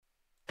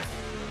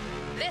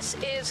This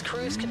is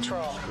Cruise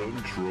Control.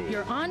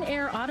 Your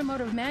on-air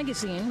automotive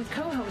magazine with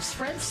co-hosts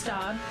Fred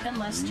Staub and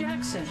Les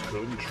Jackson.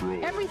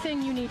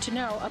 Everything you need to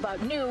know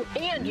about new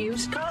and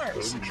used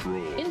cars.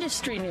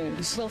 Industry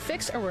news. We'll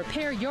fix or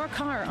repair your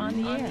car on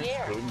the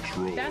air.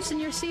 Fasten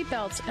your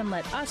seatbelts and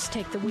let us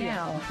take the wheel.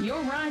 Now, your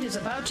ride is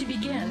about to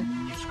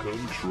begin.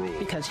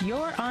 Because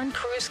you're on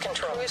Cruise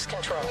Control. Cruise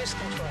Control. Cruise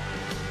Control.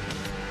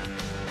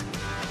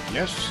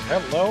 Yes,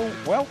 hello,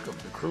 welcome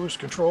to Cruise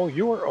Control,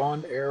 your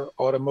on-air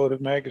automotive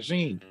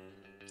magazine.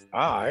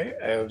 I,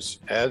 as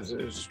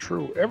is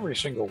true every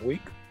single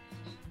week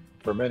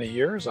for many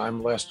years,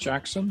 I'm Les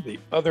Jackson. The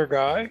other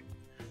guy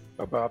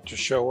about to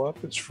show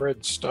up is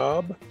Fred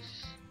Staub.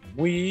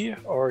 We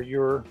are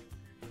your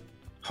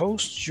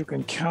hosts you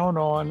can count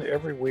on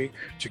every week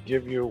to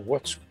give you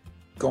what's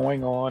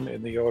going on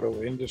in the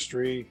auto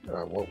industry,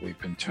 what we've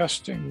been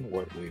testing,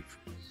 what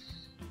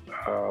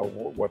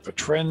the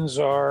trends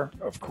are.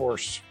 Of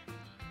course,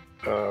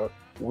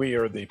 we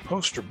are the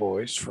poster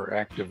boys for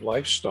active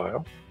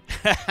lifestyle.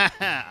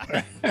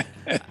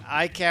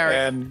 I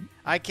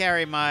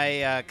carry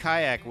my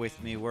kayak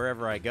with me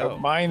wherever I go.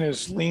 Mine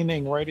is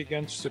leaning right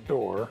against the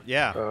door.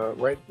 Yeah.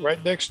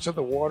 Right next to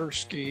the water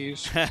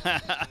skis. And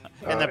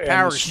the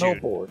parachute. And the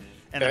snowboard.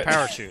 And the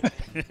parachute.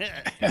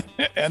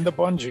 And the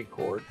bungee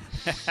cord.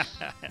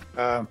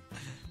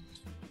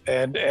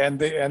 And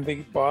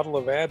the bottle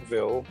of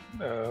Advil,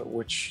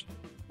 which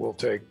we'll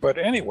take. But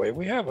anyway,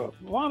 we have a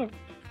lot of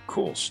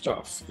cool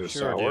stuff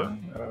this hour.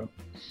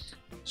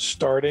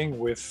 Starting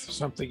with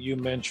something you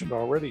mentioned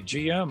already.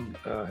 GM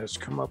has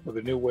come up with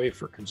a new way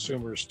for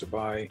consumers to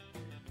buy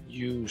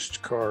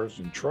used cars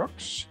and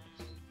trucks.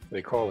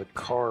 They call it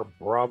Car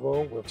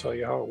Bravo. We'll tell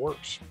you how it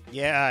works.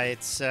 Yeah,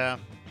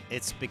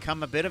 it's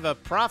become a bit of a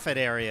profit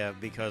area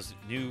because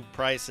new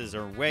prices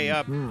are way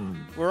up.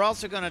 We're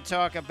also going to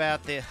talk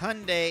about the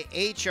Hyundai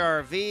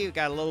HR-V. We've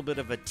got a little bit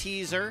of a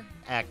teaser.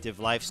 Active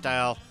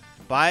lifestyle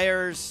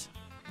buyers.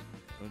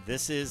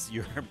 This is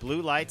your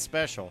blue light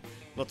special.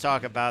 We'll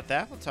talk about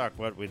that. We'll talk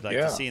what we'd like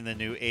to see in the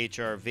new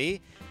HR-V.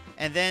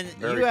 And then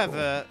you have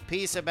a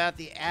piece about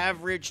the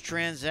average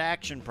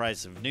transaction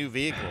price of new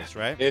vehicles,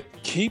 right? It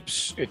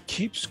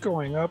keeps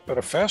going up at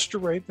a faster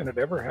rate than it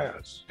ever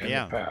has in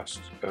the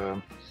past.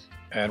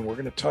 And we're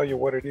going to tell you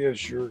what it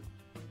is. You're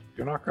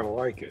not going to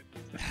like it.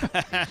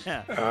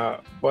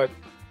 But,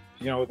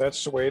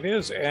 that's the way it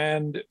is.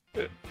 And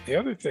the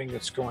other thing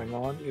that's going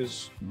on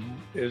is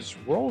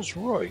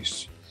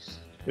Rolls-Royce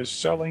is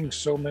selling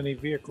so many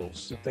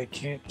vehicles that they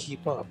can't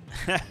keep up.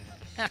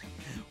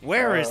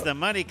 Where is the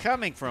money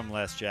coming from,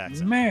 Les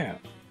Jackson? Man.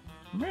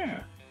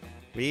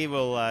 We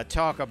will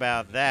talk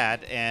about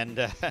that.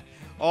 And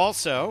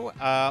also,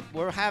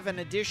 we'll have an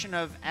edition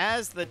of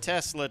As the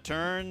Tesla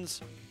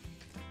Turns.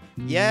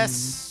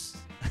 Yes,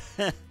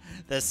 the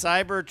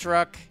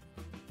Cybertruck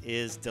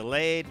is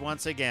delayed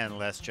once again,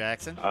 Les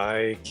Jackson.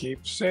 I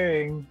keep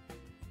saying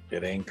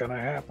it ain't going to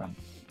happen.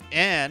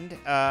 And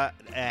a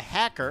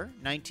hacker,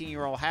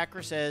 19-year-old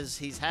hacker, says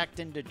he's hacked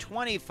into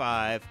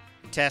 25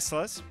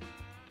 Teslas.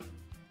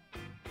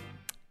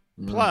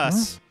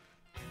 Plus,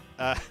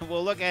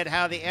 we'll look at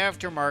how the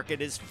aftermarket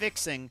is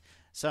fixing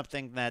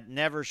something that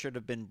never should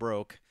have been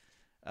broke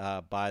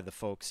by the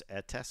folks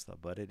at Tesla,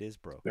 but it is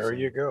broke. There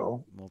you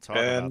go. We'll talk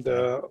about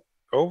that.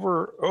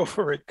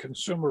 Over at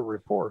Consumer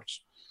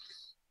Reports,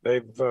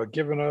 they've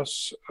given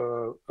us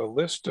a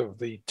list of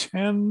the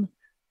 10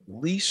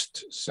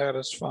 least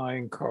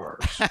satisfying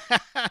cars.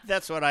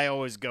 That's what I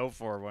always go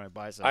for when I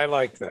buy something. I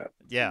like that.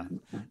 Yeah.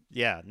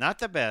 Not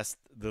the best,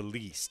 the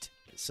least.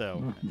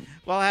 So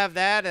we'll have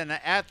that and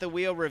at the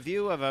wheel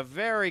review of a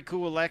very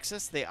cool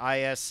Lexus, the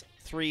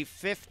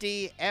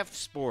IS350 F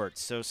Sport.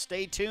 So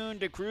stay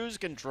tuned to Cruise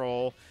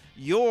Control,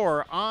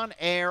 your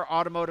on-air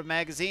automotive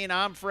magazine.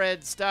 I'm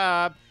Fred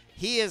Staub.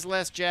 He is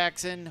Les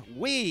Jackson.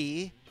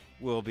 We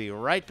will be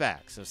right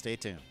back, so stay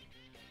tuned.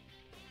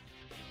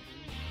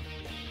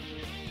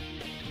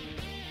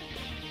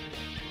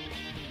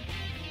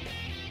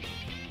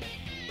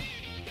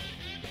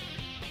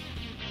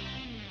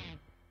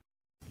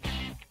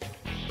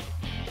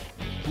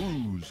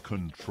 Cruise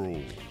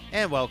Control.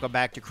 And welcome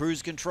back to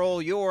Cruise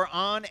Control, your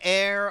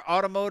on-air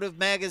automotive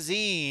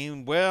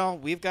magazine. Well,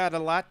 we've got a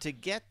lot to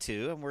get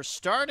to, and we're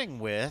starting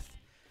with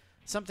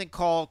something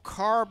called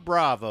Car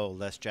Bravo,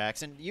 Les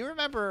Jackson. You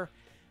remember,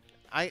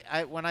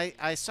 when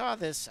I saw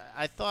this,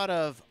 I thought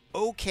of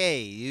OK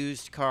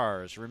Used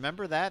Cars.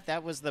 Remember that?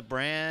 That was the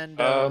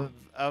brand of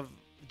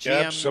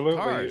GM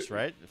cars,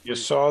 right? You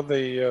saw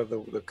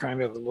the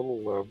kind of the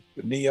little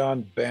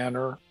neon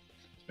banner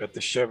at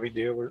the Chevy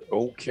dealer,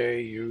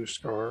 OK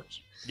Used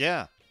Cars.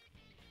 Yeah.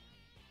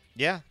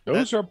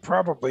 Those are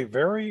probably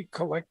very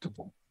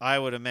collectible. I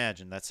would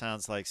imagine. That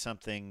sounds like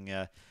something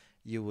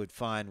you would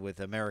find with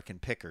American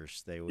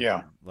Pickers. They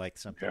would like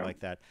something like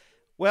that.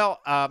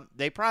 Well,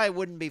 they probably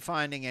wouldn't be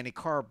finding any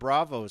Car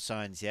Bravo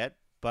signs yet,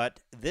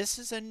 but this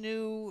is a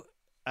new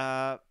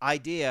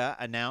idea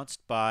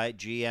announced by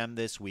GM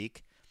this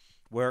week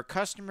where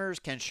customers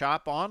can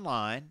shop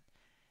online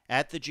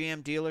at the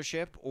GM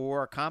dealership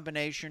or a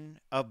combination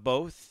of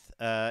both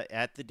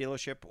at the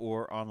dealership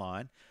or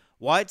online.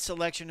 Wide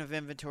selection of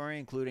inventory,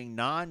 including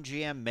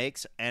non-GM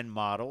makes and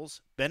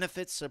models,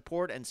 benefits,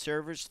 support, and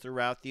service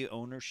throughout the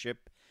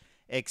ownership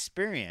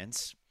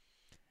experience.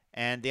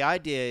 And the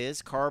idea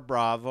is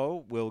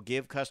CarBravo will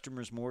give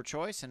customers more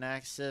choice and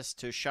access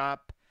to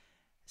shop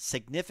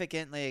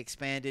significantly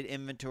expanded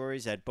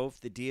inventories at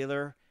both the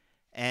dealer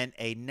and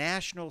a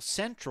national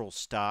central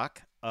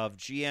stock of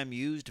GM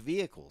used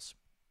vehicles.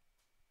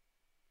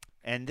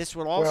 And this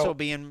will also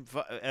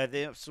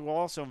this will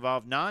also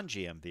involve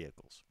non-GM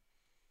vehicles.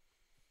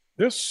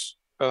 This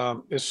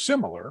is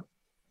similar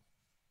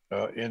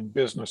in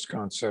business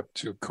concept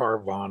to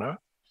Carvana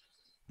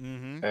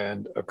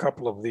and a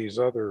couple of these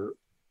other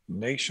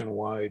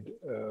nationwide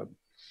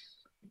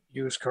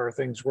used car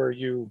things where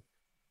you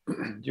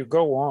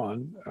go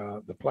on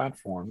the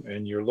platform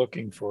and you're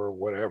looking for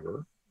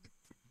whatever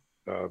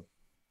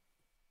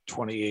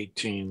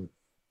 2018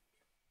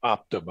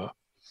 Optima,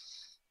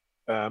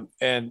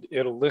 and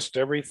it'll list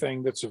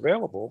everything that's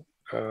available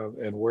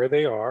and where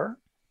they are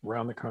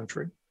around the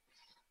country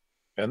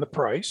and the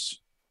price.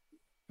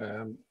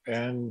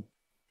 And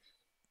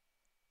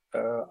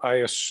I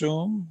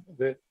assume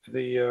that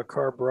the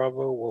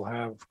CarBravo will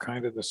have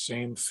kind of the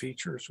same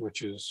features,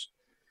 which is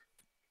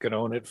you can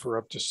own it for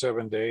up to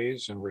 7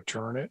 days and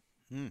return it.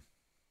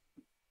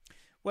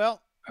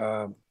 Well,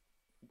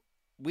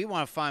 we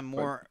want to find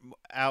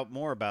out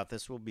more about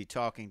this. We'll be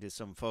talking to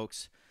some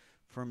folks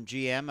from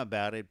GM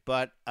about it,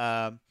 but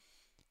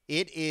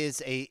it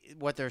is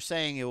what they're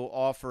saying. It will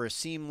offer a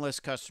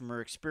seamless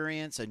customer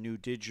experience, a new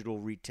digital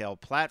retail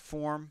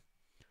platform.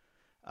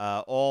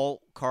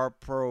 All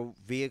CarPro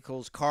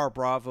vehicles,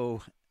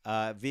 CarBravo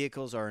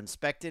vehicles are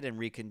inspected and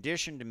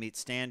reconditioned to meet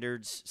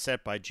standards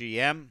set by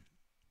GM.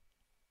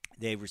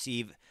 They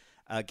receive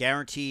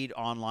guaranteed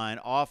online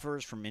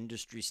offers from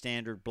industry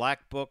standard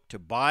Black Book to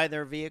buy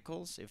their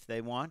vehicles if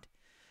they want.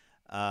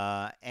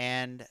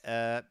 And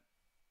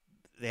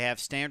they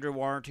have standard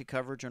warranty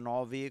coverage on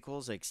all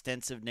vehicles,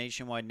 extensive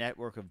nationwide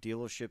network of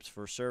dealerships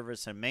for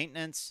service and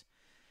maintenance,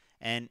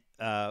 and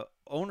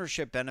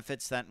ownership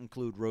benefits that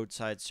include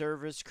roadside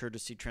service,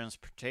 courtesy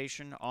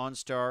transportation,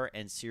 OnStar,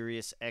 and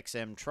Sirius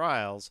XM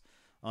trials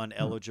on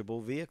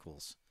eligible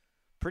vehicles.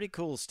 Pretty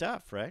cool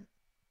stuff, right?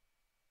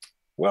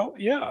 Well,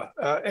 yeah.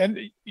 And,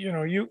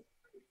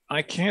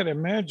 I can't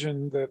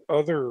imagine that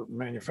other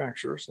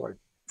manufacturers like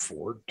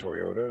Ford,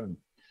 Toyota, and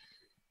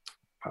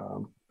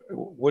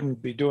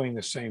wouldn't be doing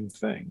the same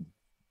thing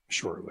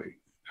shortly.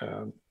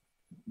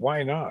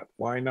 Why not?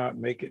 Why not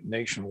make it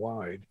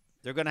nationwide?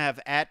 They're going to have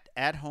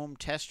at-home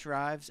test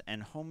drives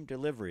and home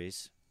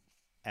deliveries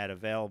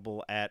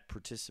available at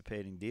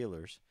participating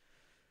dealers.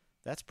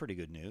 That's pretty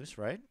good news,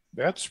 right?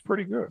 That's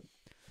pretty good.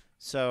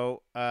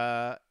 So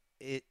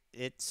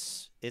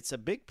it's a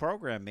big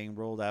program being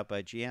rolled out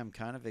by GM.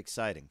 Kind of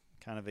exciting.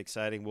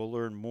 We'll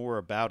learn more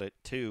about it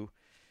too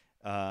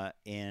on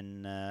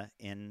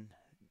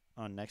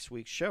next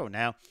week's show.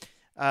 Now,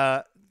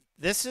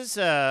 this is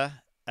a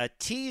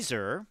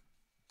teaser.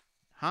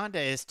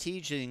 Honda is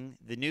teasing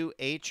the new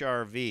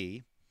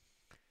HR-V.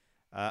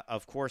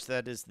 Of course,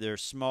 that is their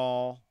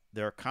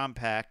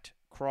compact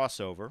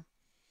crossover.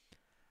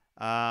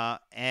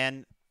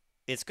 And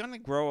it's going to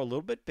grow a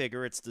little bit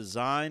bigger. It's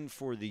designed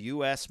for the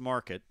U.S.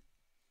 market.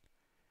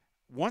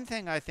 One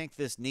thing I think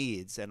this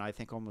needs, and I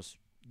think almost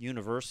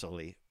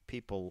universally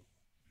people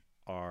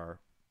are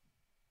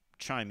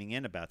chiming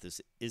in about this,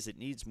 is it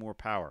needs more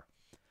power.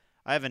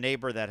 I have a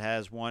neighbor that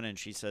has one, and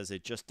she says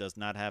it just does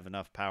not have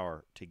enough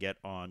power to get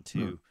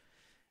onto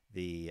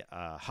the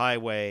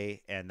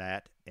highway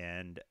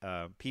and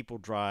people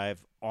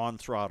drive on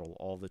throttle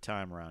all the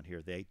time around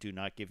here. They do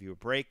not give you a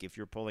break if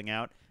you're pulling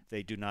out.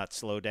 They do not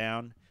slow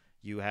down.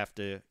 You have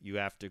to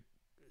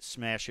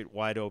smash it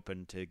wide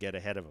open to get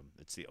ahead of them.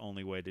 It's the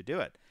only way to do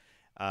it.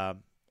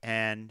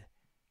 And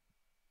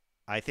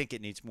I think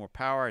it needs more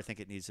power. I think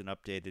it needs an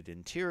updated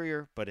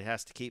interior, but it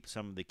has to keep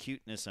some of the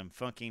cuteness and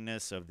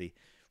funkiness of the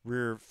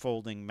rear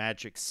folding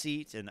magic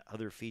seat and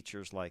other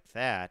features like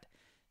that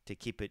to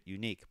keep it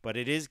unique. But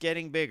it is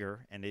getting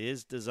bigger, and it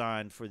is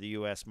designed for the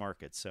U.S.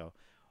 market. So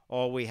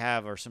all we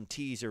have are some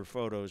teaser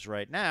photos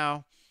right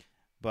now,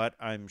 but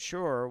I'm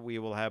sure we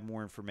will have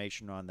more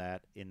information on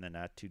that in the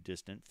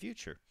not-too-distant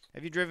future.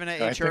 Have you driven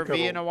an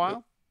HR-V in a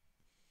while?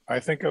 I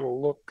think it'll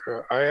look,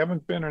 I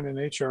haven't been in an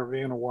HR-V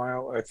in a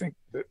while. I think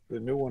that the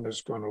new one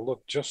is going to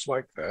look just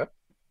like that.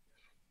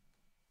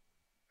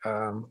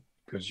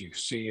 Because you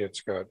see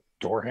it's got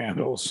door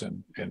handles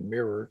and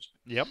mirrors.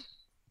 Yep.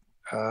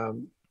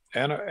 And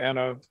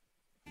a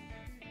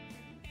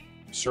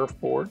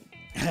surfboard.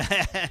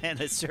 And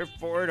a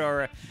surfboard,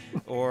 or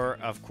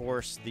of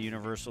course the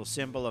universal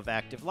symbol of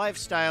active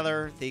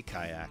lifestyler, the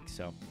kayak.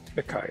 So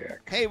the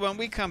kayak. Hey, when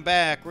we come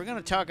back, we're going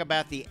to talk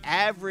about the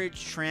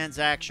average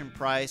transaction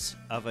price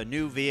of a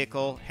new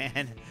vehicle,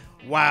 and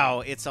wow,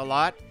 it's a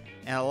lot.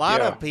 And a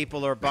lot of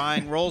people are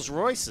buying Rolls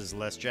Royces,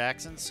 Les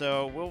Jackson.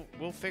 So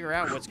we'll figure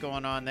out what's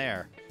going on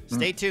there.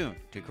 Stay tuned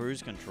to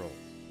Cruise Control.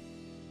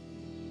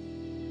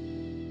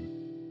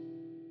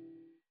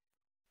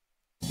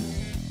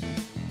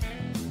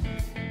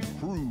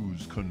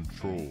 Cruise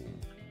Control.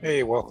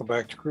 Hey, welcome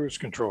back to Cruise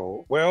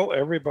Control. Well,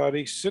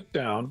 everybody sit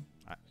down,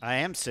 I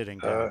am sitting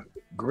down.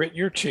 grit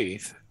your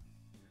teeth,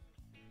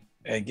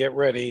 and get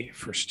ready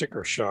for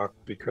sticker shock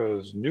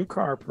because new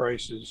car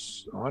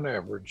prices on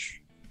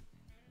average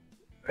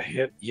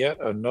hit yet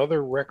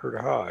another record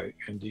high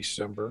in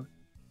December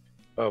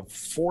of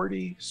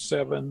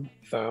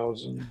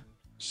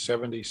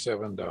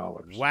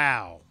 $47,077.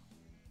 Wow.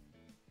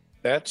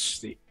 That's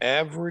the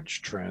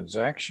average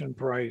transaction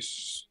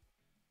price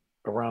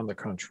around the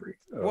country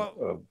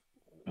of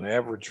an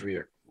average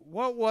vehicle.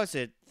 What was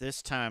it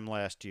this time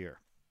last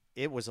year?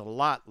 It was a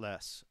lot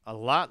less. A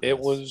lot less. It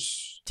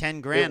was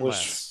 10 grand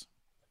less.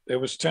 It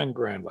was 10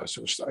 grand less.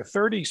 It was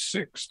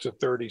 36 to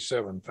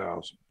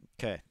 37,000.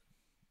 Okay.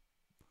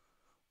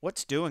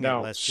 What's doing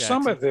Now, it less,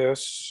 some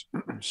Jackson?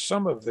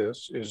 some of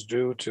this is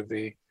due to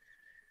the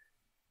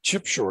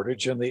chip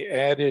shortage and the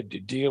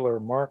added dealer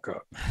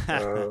markup.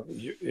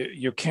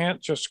 You can't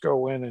just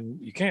go in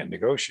and you can't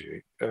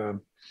negotiate.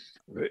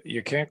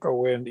 You can't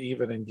go in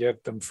even and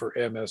get them for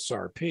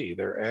MSRP.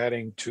 They're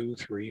adding 2,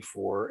 3,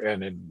 4,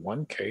 and in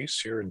one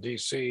case here in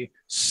DC,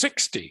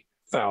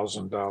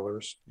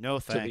 $60,000 No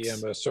to the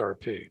thanks.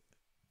 MSRP.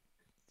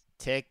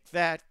 Take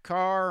that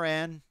car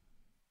and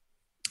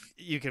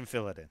you can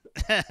fill it in.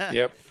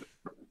 Yep.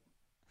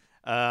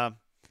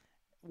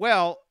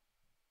 Well,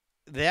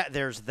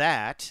 there's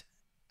that.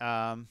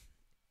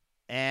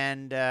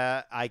 And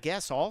I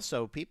guess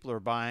also people are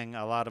buying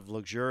a lot of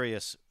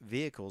luxurious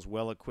vehicles,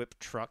 well-equipped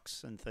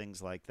trucks and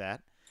things like that.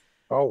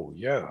 Oh,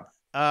 yeah.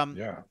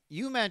 Yeah.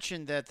 You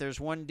mentioned that there's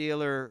one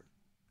dealer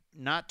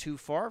not too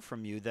far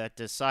from you that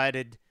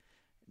decided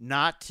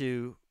not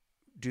to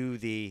do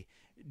the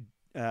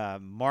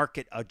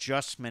market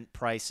adjustment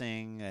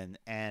pricing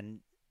and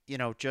you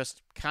know,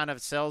 just kind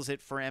of sells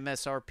it for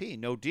MSRP.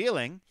 No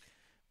dealing,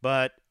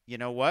 but you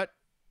know what?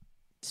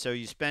 So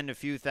you spend a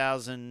few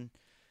thousand,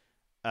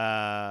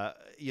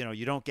 you know,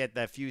 you don't get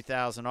that few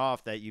thousand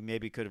off that you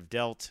maybe could have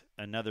dealt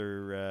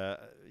another,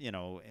 you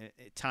know,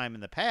 time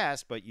in the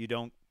past, but you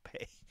don't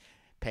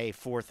pay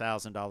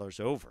 $4,000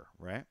 over,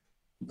 right?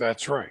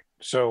 That's right.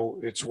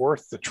 So it's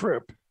worth the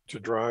trip to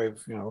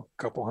drive, you know,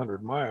 a couple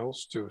hundred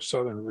miles to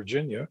Southern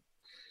Virginia.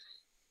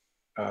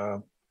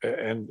 And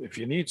if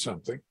you need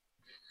something,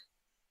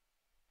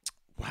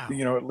 wow,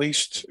 you know, at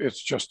least it's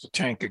just a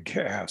tank of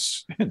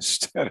gas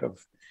instead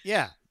of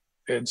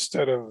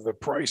the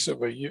price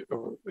of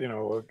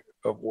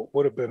of what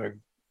would have been a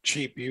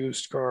cheap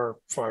used car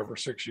 5 or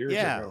 6 years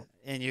ago.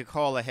 And you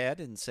call ahead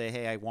and say,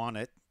 hey, I want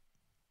it.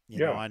 You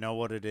know, I know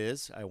what it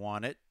is. I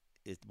want it.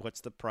 What's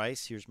the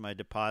price? Here's my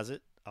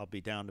deposit. I'll be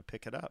down to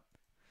pick it up.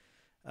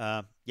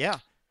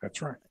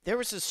 That's right. There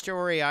was a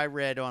story I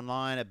read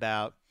online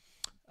about,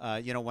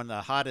 you know, one of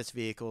the hottest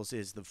vehicles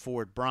is the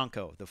Ford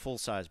Bronco, the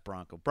full-size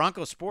Bronco.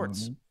 Bronco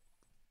Sport's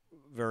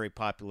very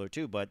popular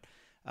too, but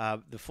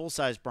the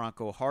full-size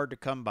Bronco, hard to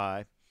come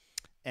by.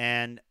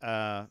 And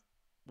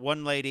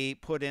one lady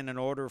put in an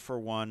order for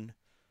one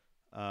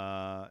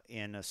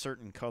in a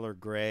certain color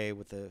gray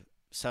with the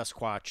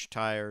Sasquatch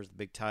tires, the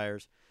big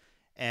tires.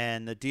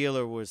 And the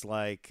dealer was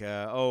like,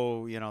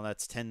 oh, you know,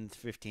 that's 10,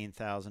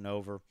 15,000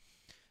 over.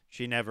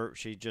 She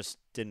just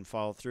didn't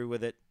follow through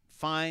with it.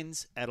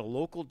 Finds at a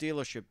local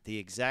dealership the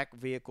exact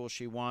vehicle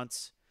she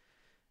wants.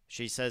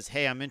 She says,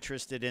 hey, I'm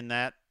interested in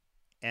that.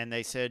 And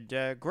they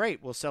said,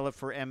 great, we'll sell it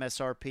for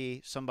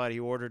MSRP. Somebody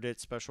ordered it,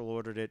 special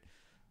ordered it,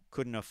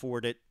 couldn't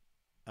afford it.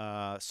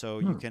 So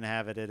you can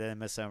have it at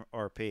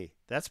MSRP.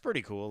 That's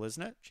pretty cool,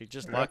 isn't it? She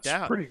just lucked out.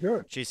 That's pretty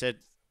good. She said,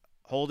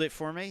 hold it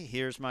for me.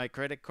 Here's my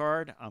credit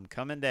card. I'm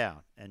coming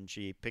down. And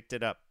she picked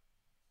it up.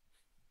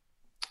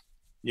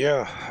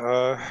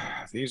 Yeah,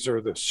 these are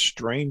the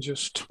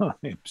strangest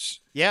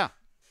times. Yeah.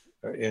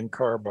 In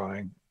car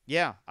buying.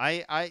 Yeah,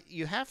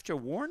 you have to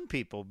warn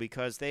people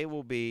because they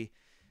will be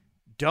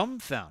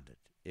dumbfounded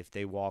if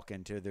they walk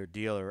into their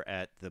dealer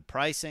at the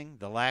pricing,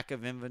 the lack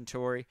of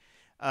inventory.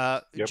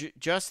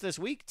 Just this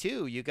week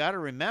too, you got to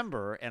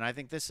remember, and I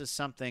think this is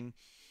something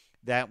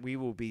that we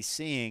will be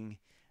seeing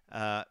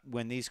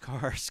when these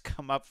cars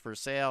come up for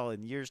sale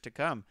in years to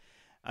come.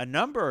 A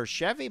number of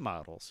Chevy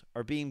models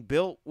are being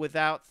built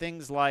without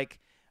things like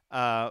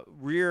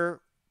rear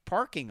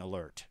parking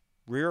alert,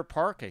 rear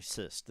park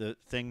assist, the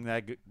thing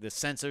that the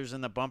sensors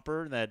in the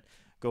bumper that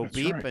go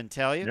beep and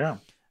tell you. Yeah.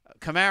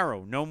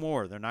 Camaro, no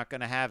more. They're not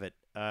going to have it.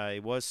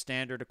 It was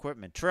standard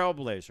equipment.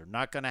 Trailblazer,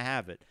 not going to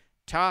have it.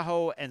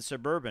 Tahoe and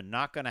Suburban,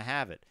 not going to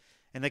have it.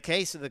 In the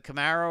case of the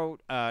Camaro,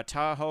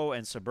 Tahoe,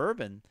 and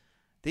Suburban,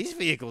 these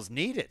vehicles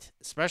need it,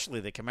 especially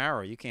the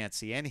Camaro. You can't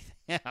see anything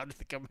out of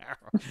the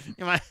Camaro.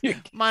 You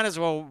might as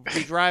well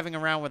be driving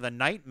around with a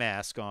night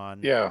mask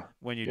on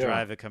when you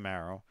drive a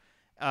Camaro.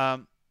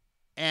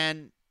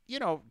 And, you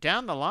know,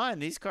 down the line,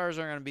 these cars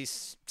are going to be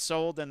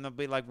sold and they'll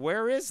be like,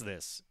 where is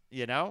this?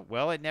 You know,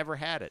 well, it never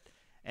had it.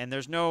 And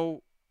there's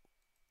no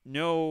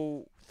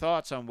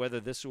thoughts on whether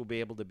this will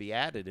be able to be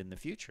added in the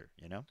future,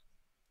 you know?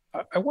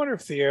 I wonder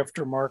if the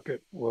aftermarket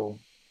will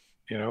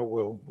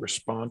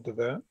respond to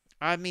that.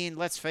 I mean,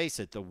 let's face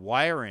it, the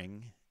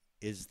wiring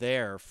is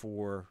there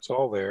for It's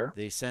all there.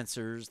 the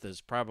sensors.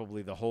 There's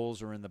probably the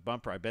holes are in the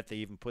bumper. I bet they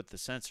even put the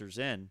sensors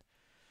in.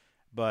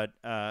 But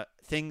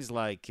things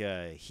like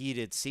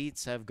heated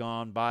seats have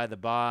gone by the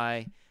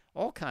by,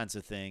 all kinds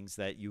of things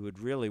that you would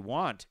really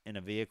want in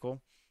a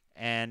vehicle.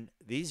 And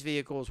these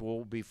vehicles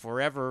will be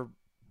forever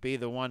be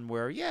the one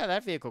where, yeah,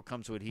 that vehicle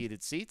comes with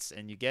heated seats,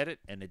 and you get it,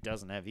 and it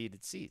doesn't have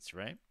heated seats,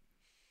 right?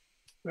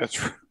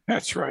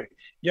 That's right.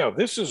 Yeah,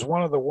 this is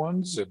one of the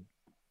ones that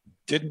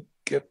didn't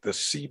get the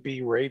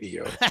CB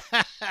radio.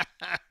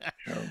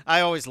 I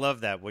always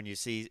love that when you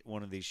see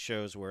one of these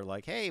shows where,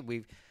 like, hey,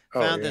 we've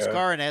found this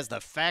car and it has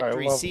the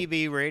factory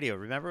CB radio.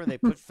 Remember, they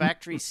put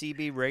factory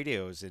CB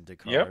radios into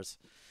cars.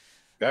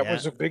 That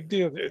was a big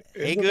deal.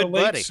 Hey, in good the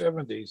late buddy.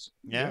 70s.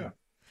 Yeah.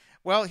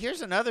 Well,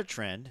 here's another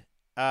trend.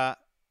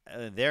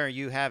 There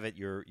you have it.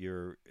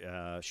 Your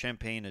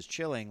champagne is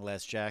chilling,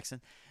 Les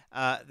Jackson.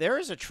 There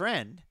is a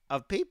trend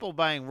of people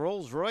buying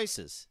Rolls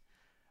Royces.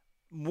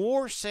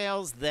 More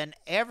sales than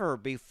ever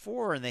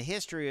before in the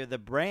history of the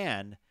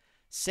brand.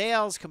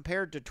 Sales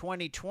compared to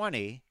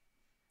 2020.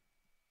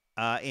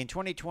 In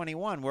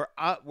 2021, we're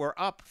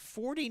up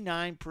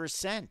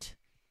 49%.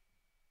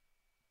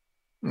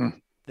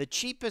 The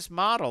cheapest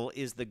model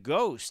is the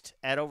Ghost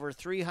at over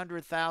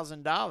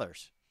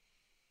 $300,000.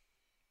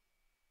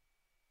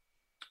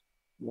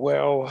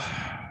 Well,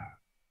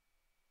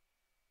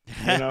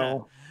 you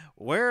know,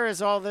 where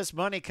is all this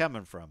money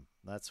coming from?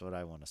 That's what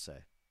I want to say.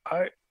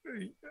 I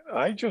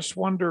just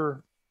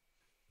wonder.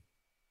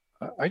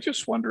 I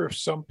just wonder if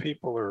some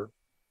people are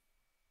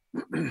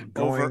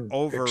going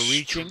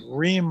overreaching,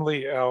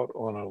 extremely out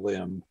on a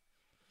limb.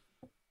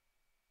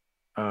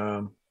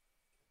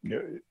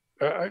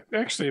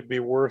 Actually, it'd be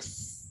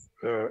worth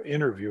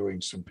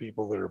interviewing some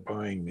people that are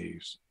buying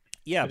these.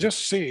 Yeah,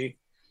 just see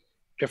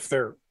if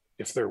they're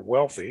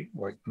wealthy,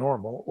 like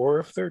normal, or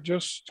if they're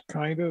just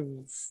kind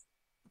of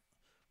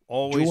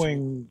always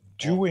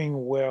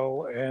doing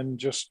well and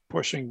just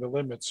pushing the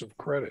limits of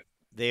credit.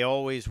 They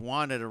always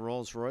wanted a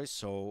Rolls Royce,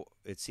 so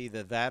it's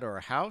either that or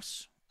a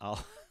house.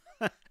 I'll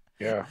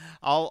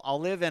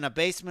live in a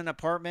basement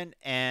apartment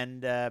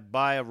and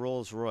buy a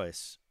Rolls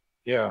Royce.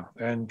 Yeah,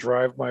 and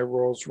drive my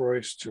Rolls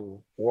Royce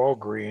to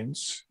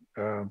Walgreens.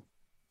 I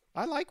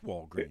like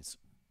Walgreens.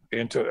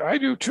 I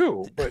do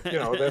too, but you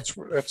know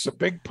that's a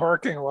big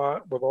parking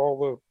lot with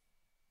all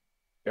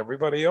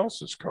everybody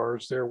else's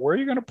cars there. Where are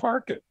you going to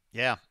park it?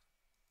 Yeah.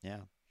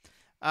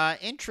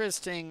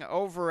 Interesting.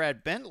 Over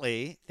at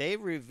Bentley, they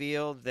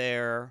revealed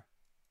their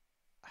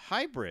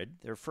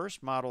hybrid, their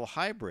first model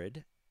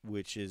hybrid,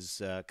 which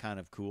is kind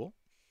of cool.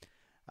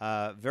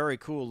 Very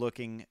cool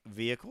looking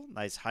vehicle.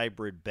 Nice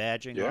hybrid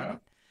badging on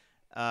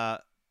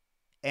it.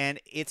 And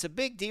it's a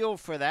big deal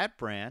for that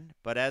brand.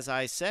 But as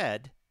I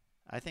said,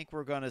 I think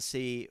we're going to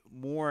see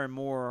more and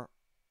more.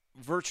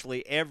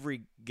 Virtually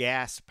every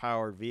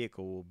gas-powered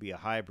vehicle will be a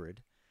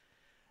hybrid.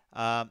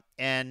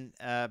 And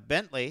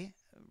Bentley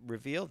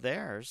revealed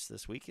theirs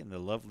this week in the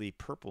lovely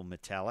purple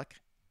metallic.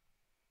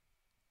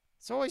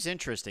 It's always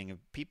interesting.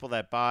 People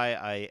that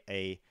buy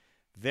a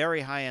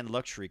very high-end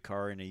luxury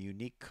car in a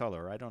unique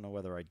color. I don't know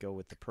whether I'd go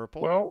with the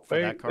purple. Well,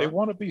 they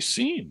want to be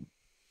seen.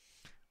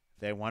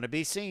 They want to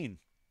be seen.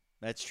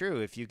 That's true.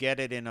 If you get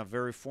it in a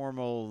very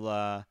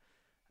formal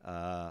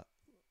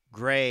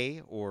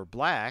gray or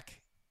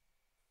black,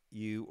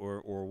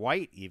 or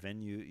white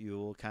even,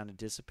 you'll kind of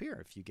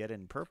disappear. If you get it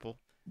in purple,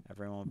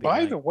 everyone will be.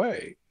 By the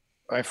way,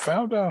 I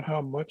found out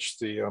how much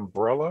the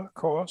umbrella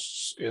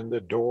costs in the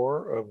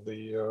door of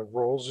the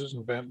Rollses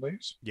and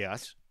Bentleys.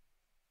 Yes.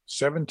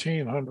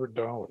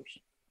 $1,700.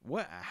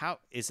 What? How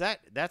is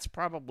that? That's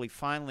probably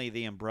finally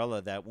the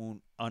umbrella that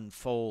won't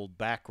unfold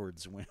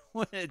backwards when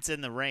it's in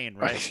the rain,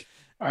 right?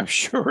 I'm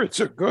sure it's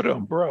a good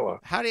umbrella.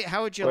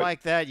 How would you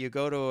like that? You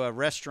go to a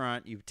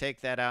restaurant, you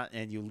take that out,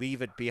 and you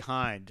leave it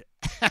behind.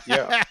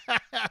 Yeah,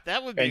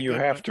 that would be. And you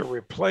have to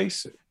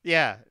replace it.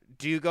 Yeah.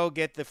 Do you go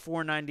get the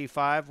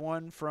 $4.95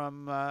 one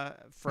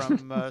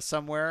from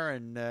somewhere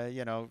and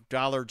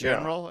Dollar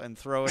General and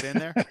throw it in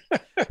there?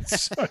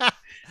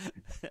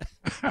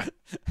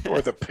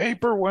 Or the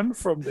paper one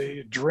from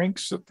the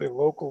drinks at the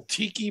local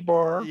tiki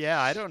bar?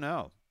 Yeah, I don't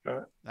know.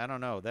 That's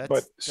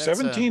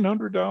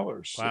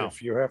 $1,700 wow.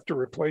 if you have to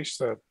replace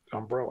that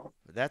umbrella.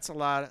 That's a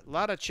lot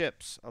of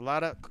chips, a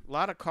lot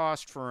of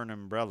cost for an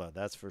umbrella.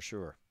 That's for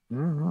sure.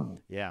 Mm-hmm.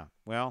 Yeah,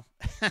 well,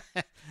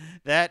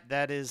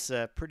 that is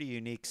pretty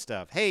unique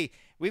stuff. Hey,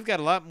 we've got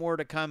a lot more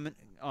to come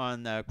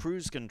on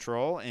Cruise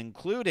Control,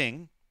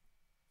 including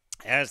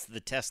as the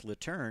Tesla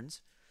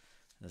turns,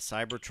 the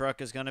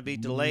Cybertruck is going to be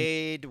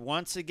delayed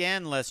once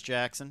again, Les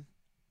Jackson.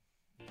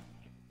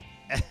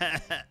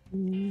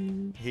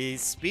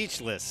 He's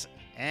speechless,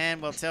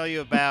 and we'll tell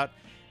you about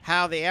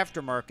how the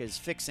aftermarket is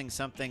fixing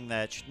something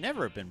that should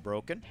never have been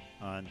broken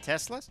on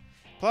Teslas.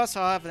 Plus,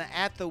 I'll have an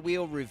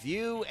at-the-wheel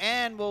review,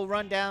 and we'll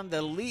run down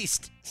the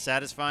least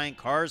satisfying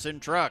cars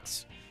and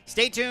trucks.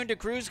 Stay tuned to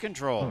Cruise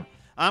Control.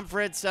 I'm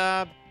Fred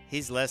Staub.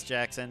 He's Les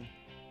Jackson.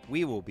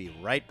 We will be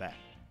right back.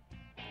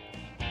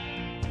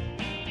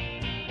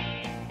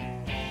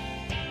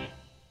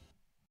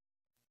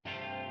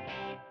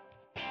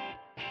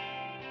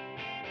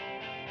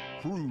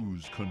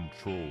 Cruise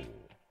Control.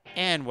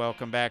 And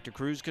welcome back to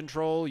Cruise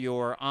Control,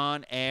 your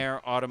on-air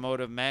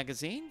automotive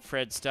magazine.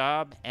 Fred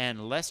Staub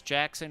and Les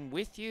Jackson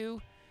with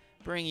you,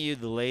 bringing you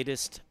the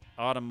latest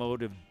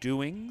automotive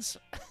doings.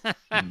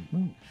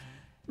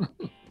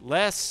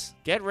 Les,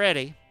 get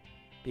ready,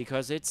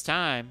 because it's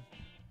time.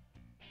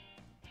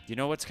 You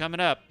know what's coming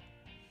up?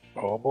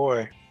 Oh,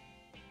 boy.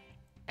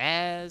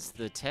 As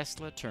the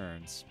Tesla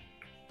turns.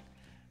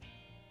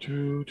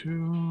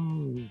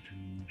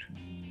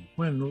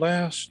 When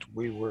last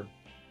we were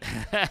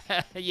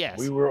Yes.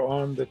 we were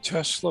on the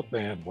Tesla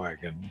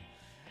bandwagon.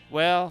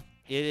 Well,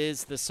 it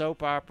is the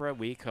soap opera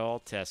we call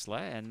Tesla,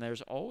 and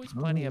there's always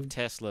plenty of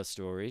Tesla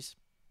stories.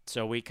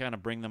 So we kind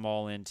of bring them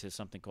all into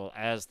something called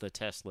As the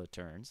Tesla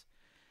Turns.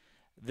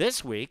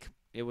 This week,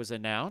 it was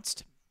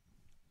announced,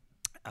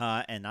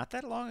 and not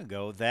that long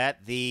ago,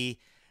 that the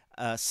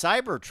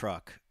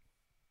Cybertruck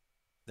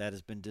that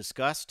has been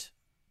discussed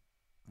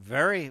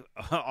very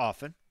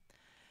often,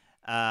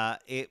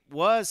 it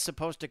was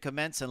supposed to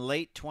commence in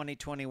late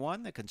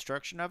 2021, the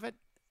construction of it.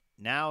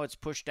 Now it's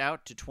pushed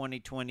out to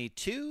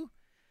 2022,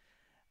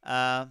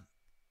 and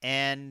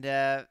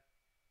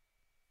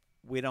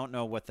we don't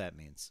know what that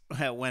means,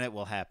 when it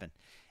will happen.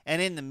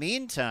 And in the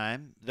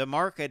meantime, the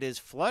market is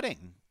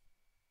flooding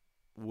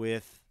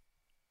with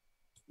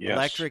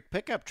electric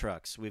pickup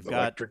trucks. We've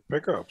Electric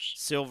pickups.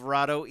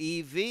 Silverado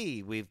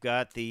EV. We've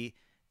got the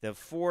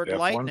Ford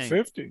Lightning.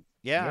 F-150.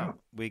 Yeah,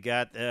 we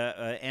got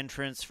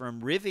entrance from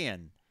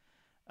Rivian.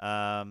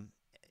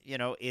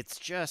 It's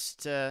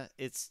just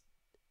it's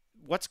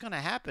what's going to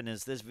happen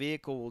is this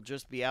vehicle will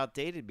just be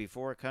outdated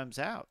before it comes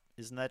out.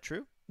 Isn't that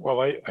true? Well,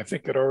 I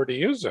think it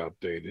already is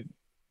outdated.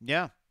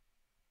 Yeah.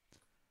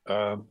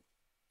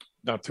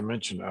 Not to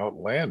mention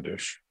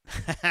outlandish.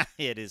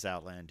 It is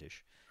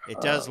outlandish.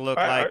 It does look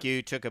like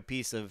you took a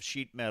piece of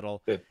sheet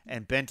metal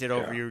and bent it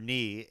over your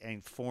knee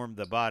and formed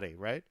the body,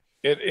 right?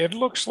 It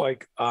looks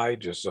like I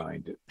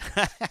designed it.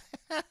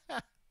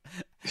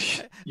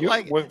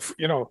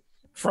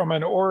 From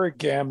an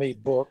origami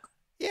book.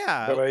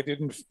 Yeah. But I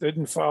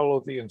didn't follow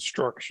the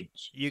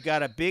instructions. You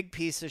got a big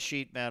piece of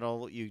sheet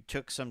metal. You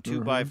took some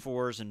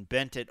 2x4s and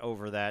bent it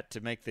over that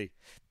to make the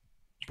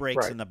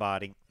breaks in the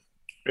body.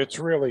 It's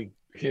really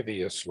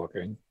hideous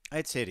looking.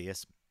 It's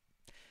hideous.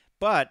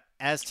 But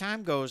as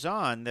time goes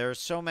on, there are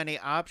so many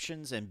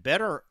options and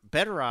better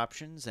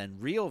options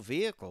and real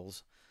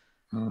vehicles.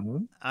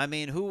 I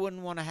mean, who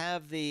wouldn't want to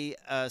have the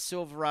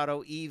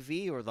Silverado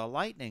EV or the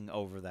Lightning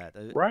over that?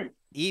 Right.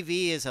 EV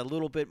is a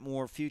little bit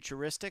more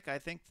futuristic, I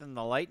think, than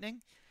the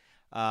Lightning.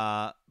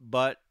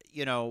 But,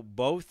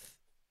 both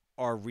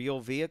are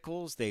real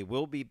vehicles. They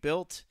will be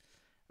built.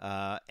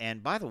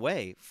 And by the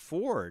way,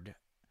 Ford,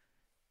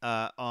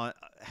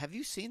 have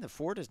you seen that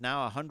Ford is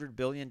now a $100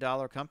 billion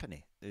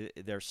company?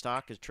 Their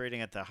stock is trading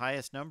at the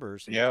highest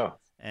numbers. Yeah.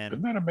 And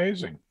isn't that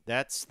amazing?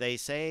 That's, they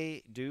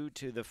say, due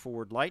to the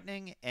Ford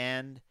Lightning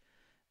and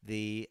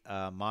the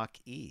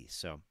Mach-E.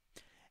 So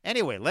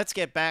anyway, let's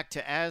get back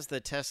to As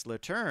the Tesla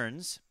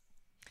Turns.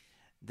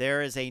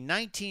 There is a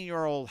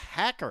 19-year-old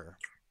hacker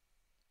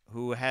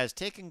who has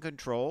taken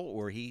control,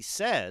 or he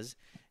says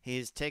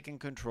he's taken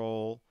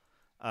control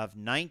of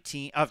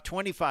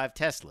 25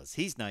 Teslas.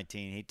 He's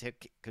 19. He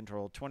took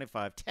control of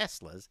 25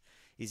 Teslas.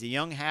 He's a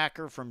young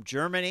hacker from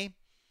Germany.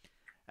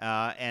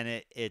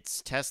 And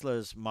it's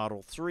Tesla's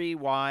Model 3,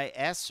 Y,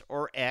 S,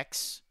 or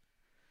X.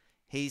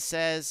 He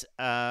says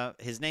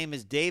his name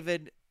is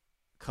David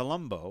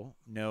Colombo,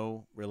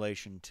 no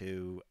relation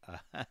to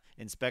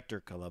Inspector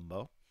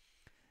Colombo.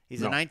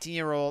 He's a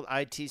 19-year-old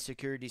IT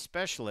security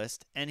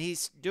specialist, and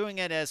he's doing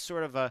it as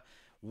sort of a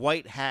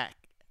white hat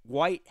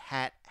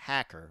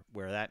hacker,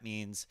 where that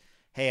means,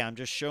 hey, I'm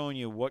just showing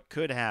you what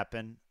could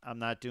happen. I'm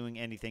not doing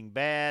anything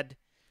bad.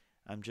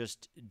 I'm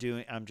just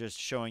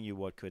showing you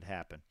what could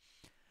happen.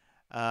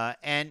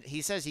 And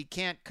he says he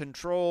can't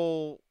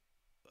control,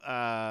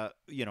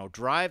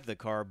 drive the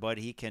car, but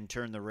he can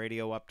turn the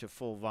radio up to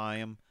full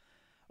volume,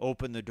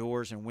 open the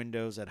doors and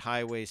windows at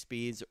highway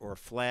speeds, or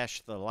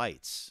flash the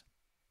lights.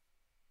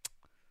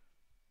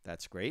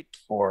 That's great.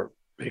 Or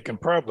he can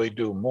probably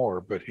do more,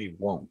 but he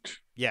won't.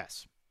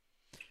 Yes.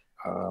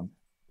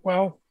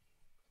 Well,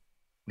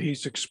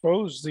 he's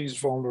exposed these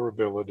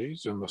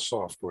vulnerabilities in the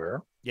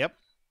software. Yep.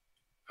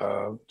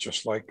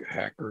 Just like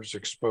hackers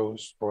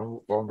expose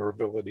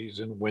vulnerabilities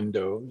in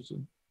Windows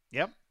and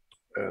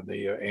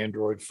the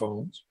Android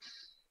phones.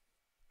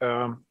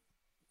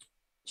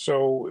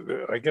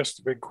 So I guess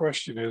the big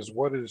question is,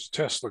 what is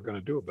Tesla going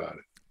to do about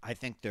it? I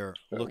think they're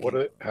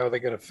looking. How are they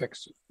going to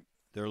fix it?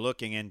 They're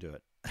looking into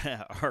it.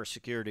 Our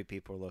security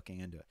people are looking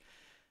into it.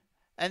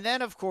 And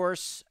then, of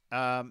course,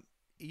 the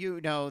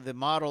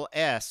Model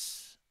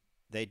S,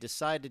 they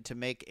decided to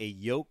make a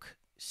yoke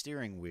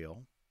steering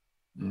wheel.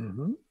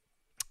 Mm-hmm.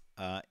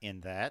 In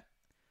that.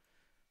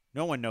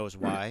 No one knows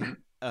why.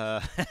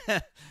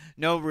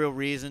 No real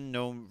reason,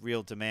 no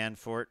real demand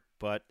for it,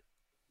 but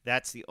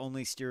that's the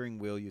only steering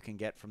wheel you can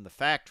get from the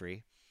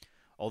factory.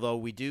 Although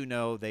we do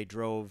know they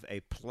drove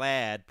a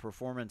plaid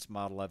performance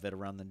model of it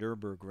around the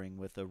Nürburgring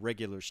with a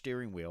regular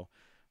steering wheel,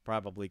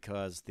 probably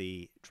because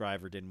the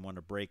driver didn't want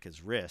to break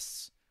his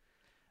wrists.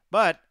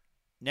 But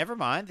never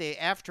mind, the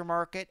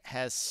aftermarket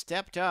has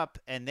stepped up,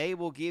 and they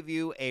will give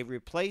you a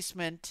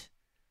replacement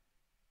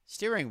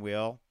steering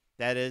wheel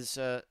that is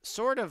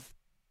sort of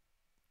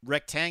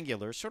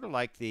rectangular, sort of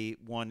like the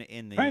one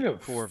in the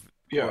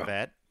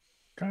Corvette.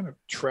 Kind of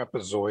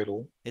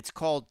trapezoidal. It's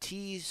called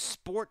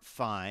T-Sport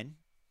Fine,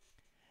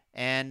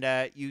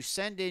 and you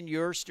send in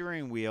your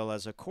steering wheel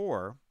as a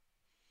core,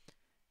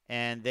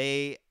 and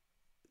they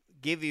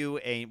give you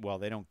they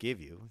don't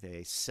give you,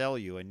 they sell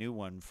you a new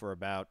one for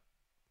about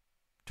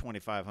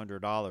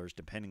 $2,500,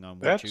 depending on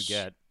what you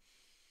get.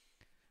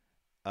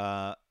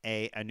 A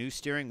new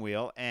steering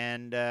wheel,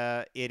 and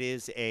it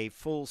is a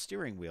full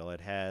steering wheel.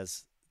 It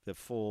has the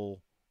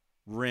full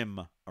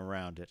rim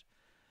around it.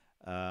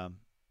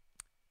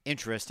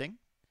 Interesting.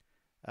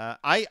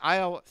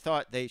 I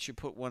thought they should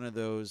put one of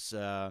those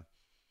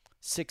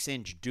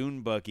 6-inch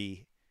dune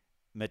buggy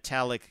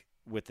metallic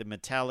with the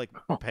metallic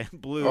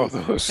blue. Oh,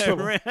 those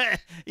little,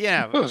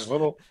 yeah. Those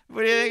little.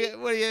 What do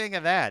you think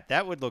of that?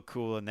 That would look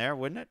cool in there,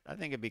 wouldn't it? I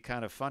think it'd be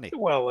kind of funny.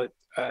 Well,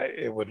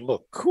 it would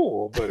look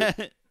cool,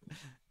 but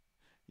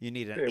you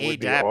need an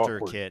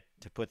adapter kit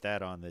to put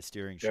that on the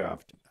steering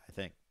shaft. I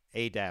think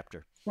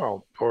adapter.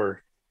 Well,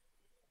 or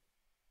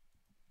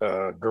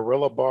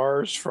gorilla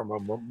bars from a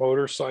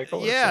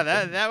motorcycle. Yeah,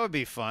 that would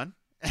be fun.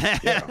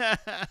 Yeah.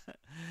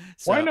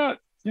 So, why not?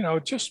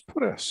 Just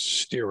put a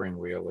steering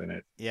wheel in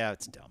it. Yeah,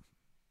 it's dumb.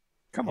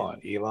 Come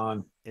on,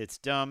 Elon. It's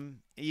dumb.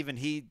 Even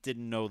he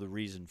didn't know the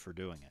reason for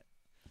doing it.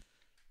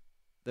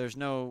 There's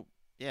no,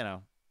 I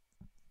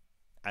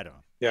don't know.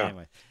 Yeah.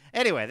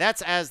 Anyway,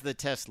 that's as the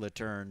Tesla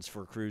turns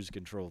for cruise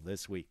control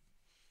this week.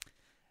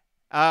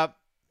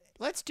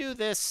 Let's do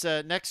this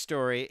next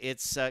story.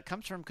 It's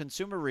comes from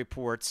Consumer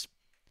Reports,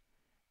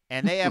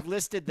 and they have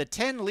listed the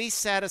 10 least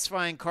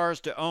satisfying cars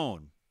to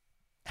own.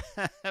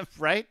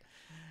 Right?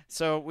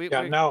 So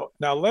now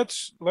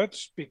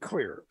let's be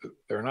clear.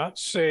 They're not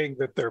saying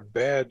that they're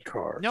bad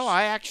cars. No,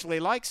 I actually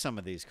like some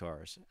of these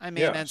cars. I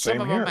mean, and some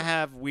of them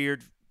have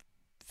weird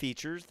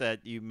features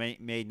that you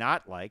may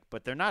not like,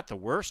 but they're not the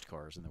worst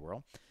cars in the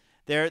world.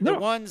 They're the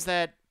ones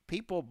that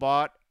people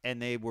bought and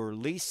they were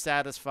least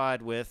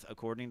satisfied with,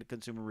 according to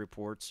Consumer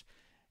Reports,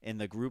 in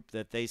the group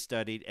that they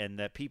studied, and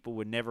that people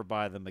would never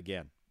buy them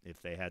again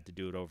if they had to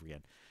do it over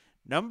again.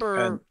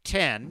 Number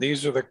 10.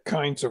 These are the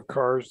kinds of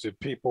cars that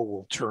people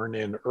will turn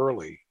in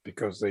early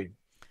because they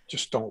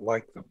just don't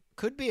like them.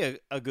 Could be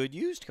a good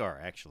used car,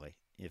 actually,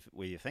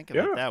 when you think of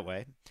it that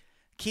way.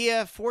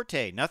 Kia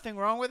Forte, nothing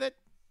wrong with it.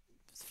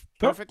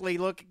 Perfectly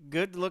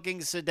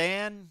good-looking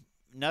sedan,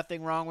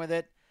 nothing wrong with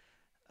it.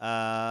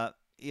 Got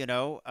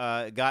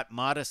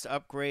modest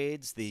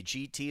upgrades. The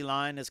GT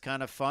line is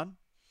kind of fun.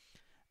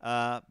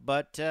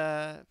 But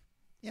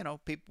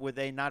people, would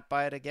they not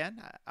buy it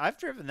again? I've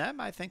driven them.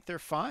 I think they're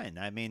fine.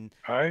 I mean,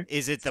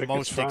 is it the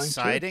most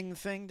exciting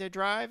thing to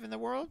drive in the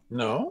world?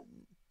 No.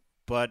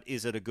 But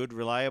is it a good,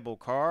 reliable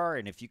car?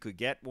 And if you could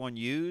get one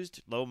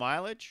used, low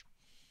mileage,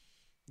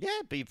 yeah,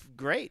 it'd be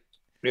great.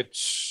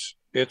 It's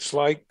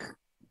like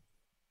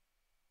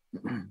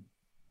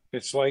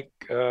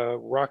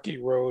Rocky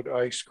Road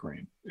ice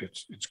cream.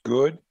 It's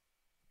good,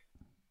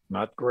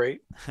 not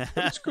great, but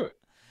it's good.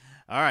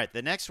 All right,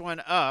 the next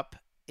one up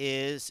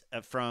is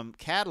from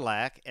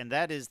Cadillac, and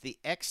that is the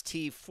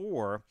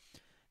XT4.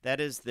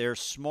 That is their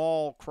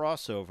small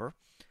crossover.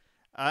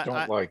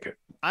 Don't like it.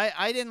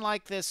 I didn't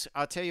like this.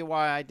 I'll tell you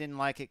why I didn't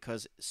like it,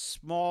 because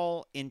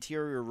small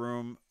interior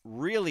room,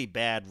 really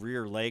bad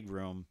rear leg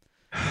room,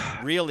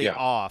 really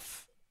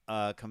off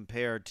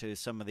compared to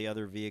some of the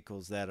other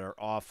vehicles that are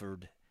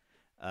offered.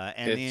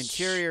 And the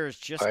interior is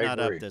just not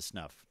up to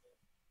snuff.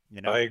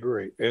 I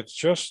agree. It's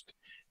just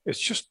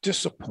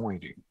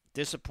disappointing.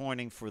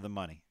 Disappointing for the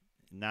money.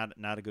 Not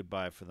a good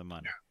buy for the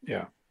money.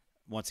 Yeah.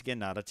 Once again,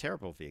 not a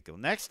terrible vehicle.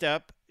 Next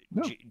up,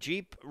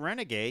 Jeep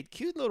Renegade,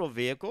 cute little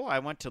vehicle. I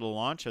went to the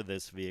launch of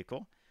this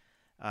vehicle.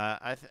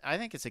 I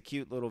think it's a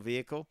cute little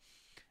vehicle,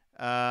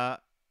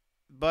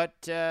 but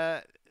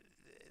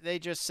they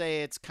just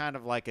say it's kind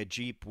of like a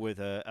Jeep with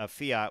a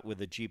Fiat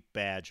with a Jeep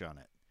badge on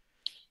it.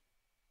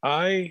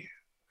 I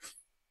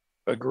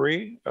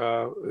agree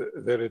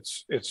that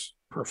it's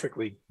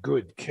perfectly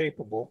good,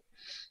 capable,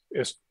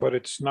 but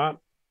it's not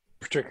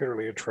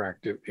particularly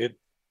attractive. It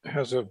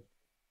has a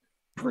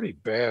pretty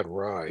bad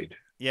ride.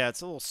 Yeah,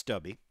 it's a little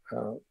stubby.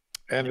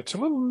 And it's a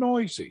little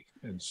noisy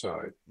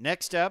inside.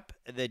 Next up,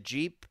 the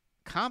Jeep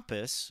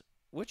Compass,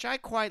 which I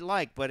quite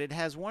like, but it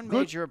has one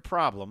major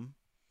problem.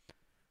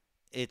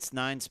 It's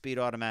 9-speed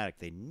automatic.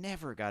 They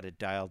never got it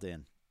dialed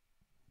in.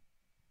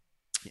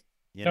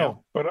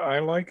 No, but I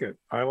like it.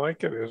 I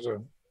like it as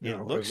a it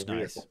looks as a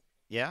nice. vehicle.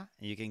 Yeah,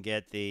 you can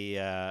get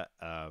the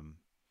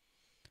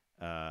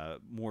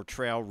more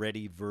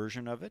trail-ready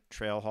version of it,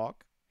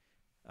 Trailhawk.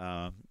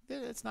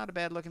 It's not a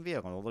bad-looking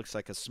vehicle. It looks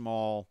like a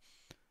small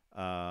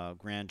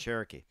Grand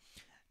Cherokee.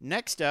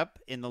 Next up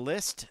in the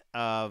list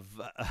of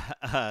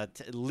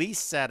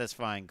least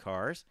satisfying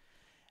cars,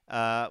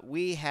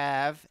 we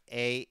have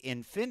a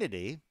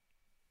Infiniti,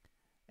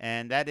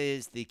 and that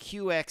is the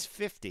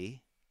QX50.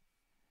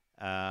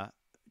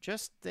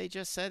 They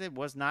just said it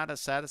was not a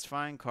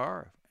satisfying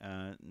car.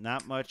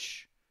 Not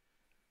much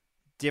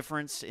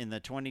difference in the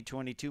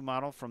 2022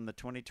 model from the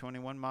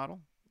 2021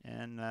 model.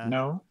 And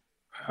no,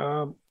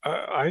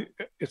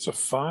 it's a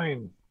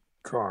fine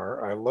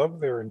car. I love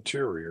their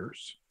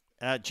interiors.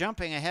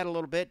 Jumping ahead a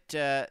little bit,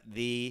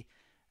 the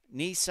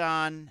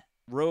Nissan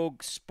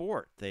Rogue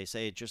Sport. They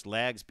say it just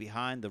lags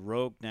behind the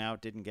Rogue now.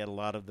 Didn't get a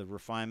lot of the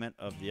refinement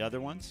of the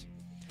other ones.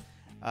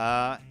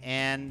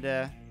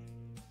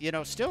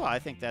 Still, I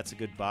think that's a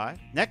good buy.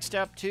 Next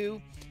up,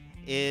 too,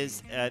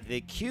 is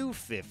the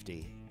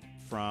Q50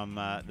 from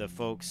the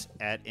folks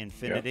at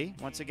Infiniti.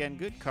 Yep. Once again,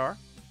 good car,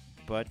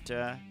 but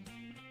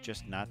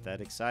just not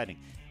that exciting.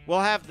 We'll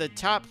have the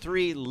top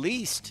 3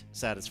 least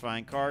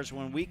satisfying cars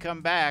when we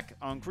come back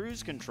on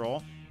Cruise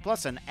Control,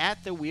 plus an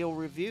at-the-wheel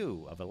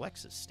review of a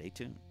Lexus. Stay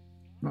tuned.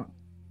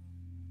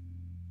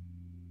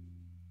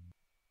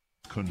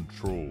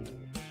 Control.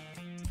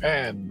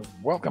 And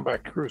welcome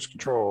back to Cruise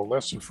Control.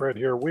 Les and Fred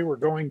here. We were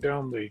going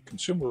down the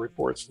Consumer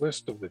Reports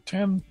list of the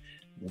 10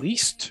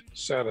 least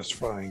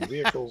satisfying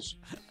vehicles.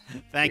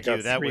 Thank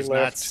you. That was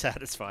not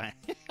satisfying.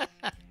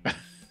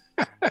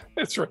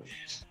 That's right.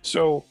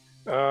 So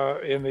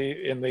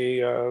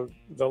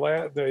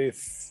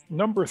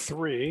number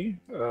 3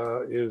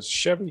 is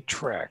Chevy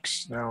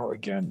Trax. Now,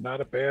 again,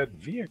 not a bad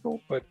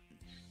vehicle, but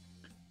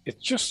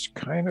it's just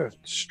kind of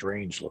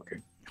strange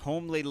looking.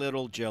 Homely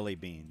little jelly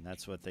bean.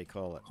 That's what they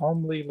call it.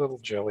 Homely little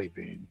jelly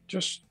bean.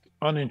 Just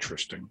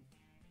uninteresting.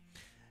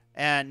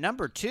 And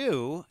number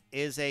 2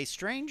 is a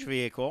strange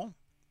vehicle.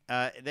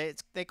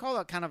 They call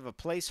it kind of a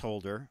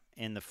placeholder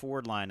in the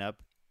Ford lineup.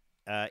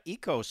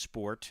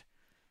 EcoSport,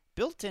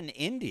 built in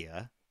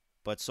India,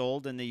 but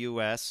sold in the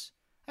U.S.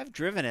 I've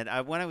driven it.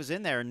 When I was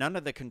in there, none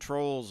of the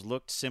controls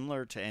looked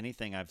similar to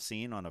anything I've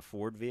seen on a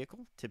Ford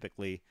vehicle.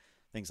 Typically,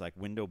 things like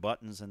window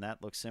buttons and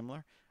that look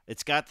similar.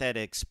 It's got that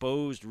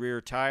exposed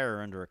rear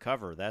tire under a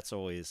cover. That's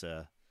always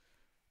a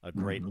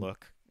great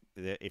look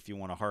if you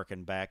want to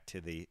harken back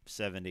to the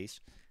 70s.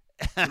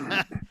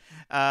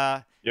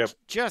 Yep.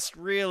 Just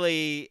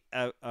really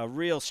a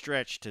real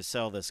stretch to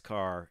sell this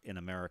car in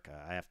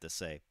America, I have to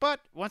say. But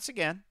once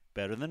again,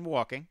 better than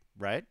walking,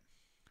 right?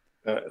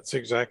 That's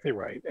exactly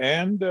right.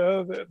 And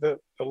the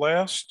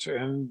last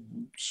and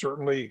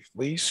certainly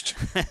least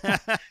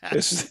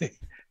is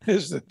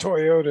the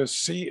Toyota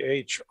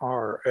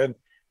CHR. And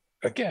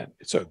again,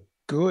 it's a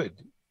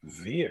good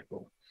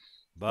vehicle,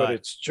 but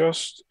it's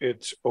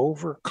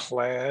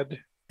overclad.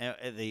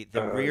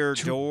 The rear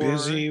door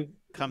busy,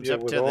 comes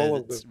up to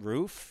the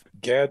roof.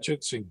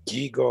 Gadgets and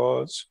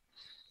gewgaws.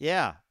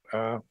 Yeah.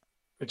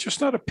 It's just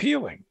not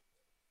appealing.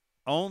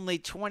 Only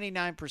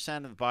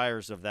 29% of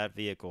buyers of that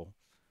vehicle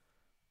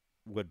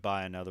would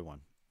buy another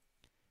one.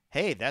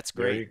 Hey, that's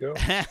great. There you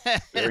go.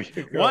 There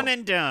you go. One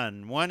and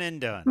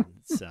done.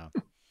 So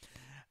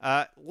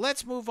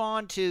let's move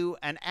on to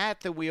an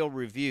at-the-wheel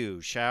review,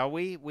 shall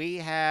we? We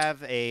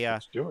have a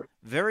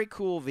very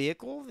cool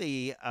vehicle,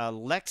 the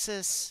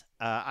Lexus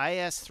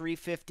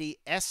IS350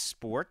 S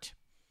Sport.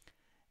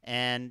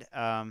 And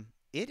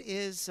it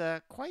is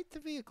quite the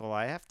vehicle,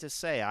 I have to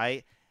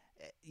say.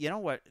 You know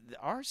what?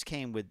 Ours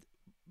came with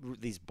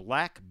these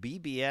black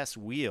BBS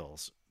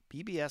wheels,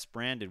 BBS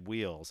branded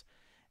wheels,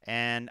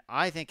 and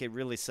I think it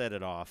really set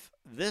it off.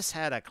 This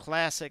had a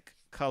classic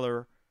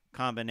color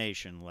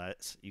combination.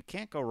 You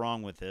can't go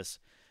wrong with this.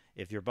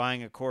 If you're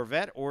buying a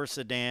Corvette or a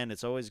sedan,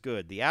 it's always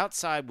good. The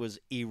outside was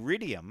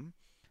iridium,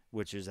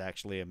 which is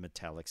actually a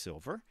metallic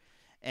silver,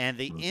 and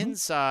the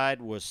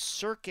inside was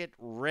circuit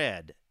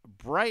red,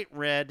 bright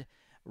red,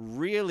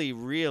 really,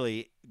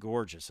 really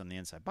gorgeous on the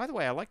inside. By the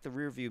way, I like the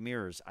rear view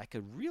mirrors. I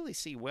could really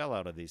see well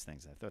out of these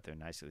things. I thought they're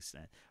nicely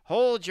stand.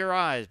 Hold your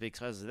eyes,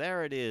 because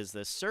there it is,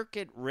 the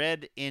circuit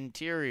red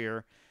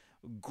interior,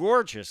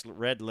 gorgeous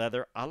red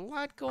leather. A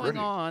lot going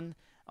on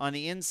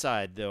the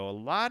inside,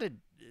 though.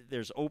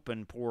 There's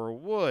open pore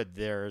wood.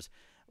 There's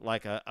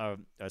like a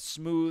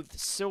smooth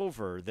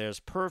silver.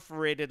 There's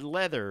perforated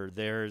leather.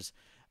 There's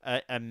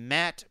a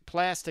matte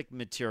plastic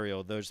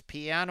material. There's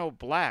piano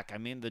black. I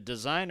mean, the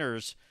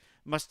designers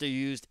must have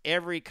used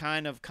every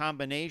kind of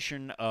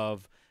combination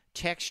of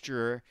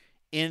texture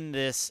in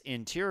this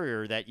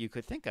interior that you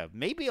could think of.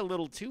 Maybe a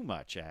little too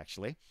much,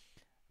 actually.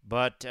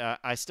 But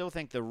I still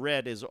think the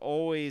red is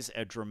always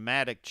a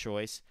dramatic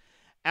choice.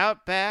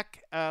 Out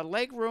back,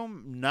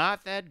 legroom,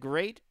 not that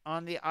great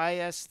on the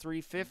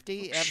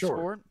IS350 F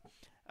Sport.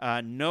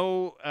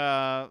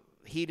 No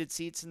heated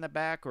seats in the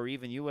back or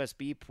even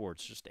USB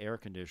ports, just air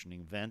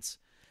conditioning vents.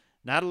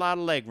 Not a lot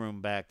of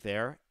legroom back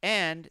there.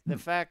 And the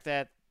fact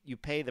that you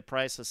pay the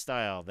price of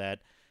style. That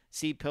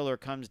seat pillar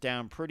comes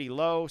down pretty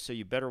low, so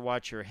you better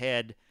watch your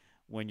head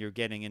when you're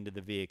getting into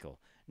the vehicle.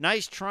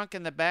 Nice trunk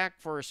in the back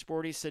for a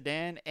sporty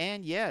sedan.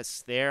 And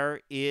yes,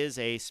 there is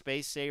a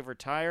space saver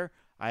tire.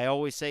 I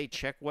always say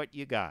check what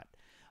you got.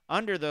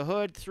 Under the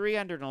hood,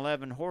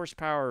 311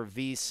 horsepower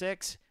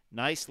V6,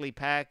 nicely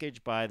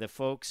packaged by the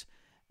folks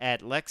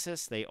at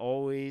Lexus. They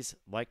always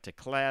like to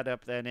clad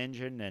up that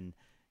engine and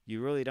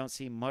you really don't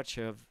see much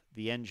of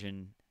the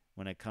engine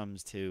when it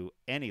comes to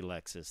any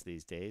Lexus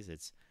these days.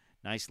 It's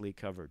nicely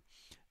covered.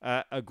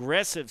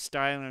 Aggressive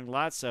styling,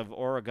 lots of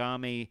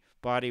origami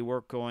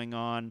bodywork going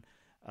on.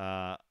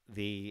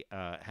 The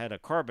had a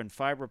carbon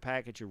fiber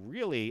package, a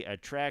really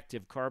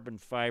attractive carbon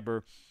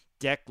fiber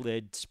deck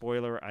lid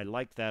spoiler. I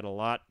like that a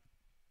lot.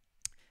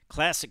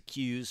 Classic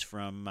cues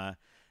from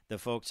the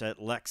folks at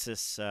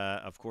Lexus.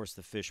 Of course,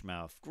 the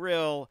fishmouth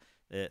grille,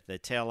 the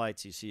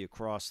taillights you see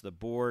across the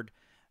board.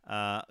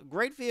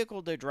 Great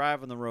vehicle to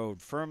drive on the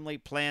road, firmly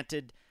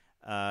planted.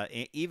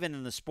 Even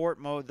in the sport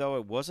mode, though,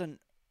 it wasn't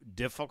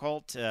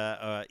difficult.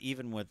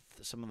 Even with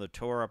some of the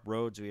tore-up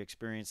roads we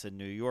experienced in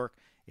New York,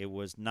 it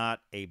was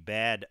not a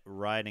bad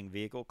riding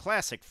vehicle.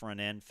 Classic front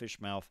end,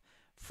 fishmouth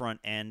front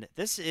end.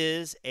 This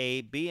is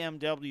a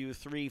BMW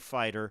 3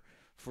 Fighter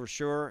for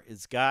sure.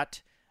 It's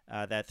got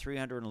that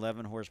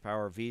 311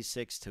 horsepower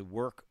V6 to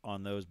work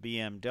on those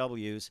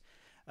BMWs.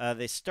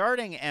 The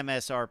starting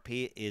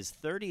MSRP is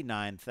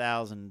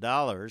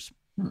 $39,000.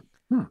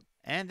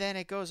 And then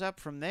it goes up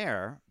from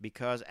there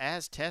because,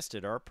 as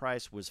tested, our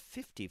price was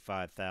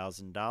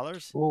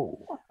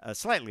 $55,000.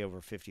 Slightly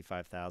over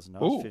 $55,000,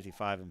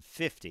 $55,000 and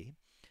 $50,000.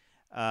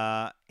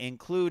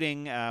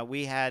 Including,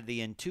 we had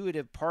the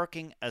intuitive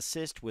parking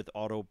assist with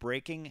auto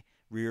braking,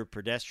 rear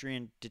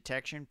pedestrian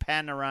detection,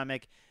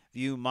 panoramic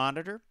view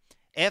monitor,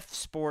 F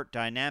Sport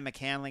dynamic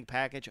handling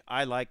package.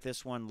 I like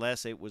this one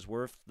less. It was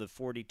worth the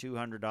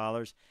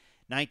 $4,200.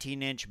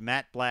 19-inch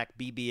matte black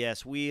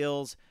BBS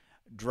wheels,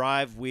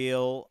 drive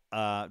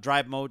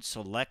mode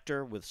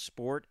selector with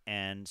Sport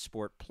and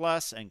Sport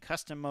Plus and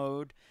custom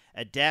mode,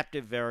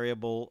 adaptive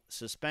variable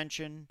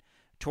suspension,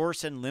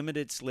 Torsen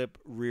limited slip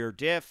rear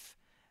diff,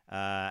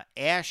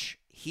 ash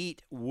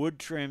heat wood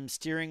trim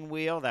steering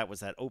wheel. That was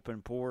that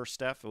open pore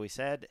stuff we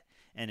said,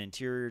 and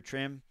interior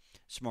trim,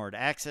 smart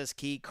access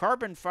key,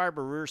 carbon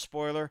fiber rear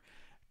spoiler,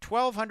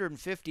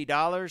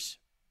 $1,250,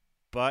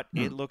 but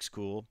it looks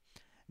cool.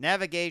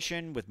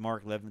 Navigation with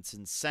Mark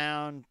Levinson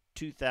sound,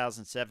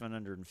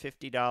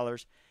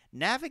 $2,750.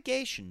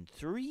 Navigation,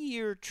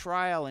 3-year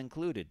trial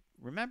included.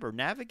 Remember,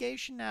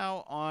 navigation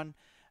now on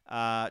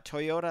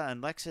Toyota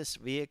and Lexus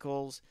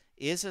vehicles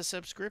is a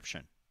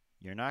subscription.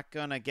 You're not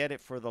going to get it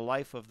for the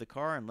life of the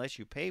car unless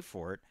you pay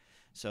for it.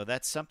 So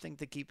that's something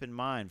to keep in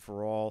mind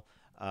for all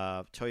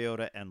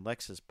Toyota and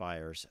Lexus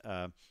buyers.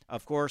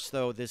 Of course,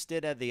 though, this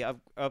did have the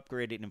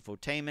upgraded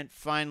infotainment.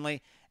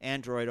 Finally,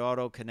 Android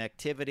Auto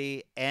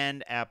connectivity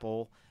and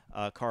Apple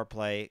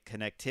CarPlay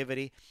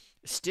connectivity.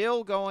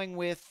 Still going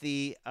with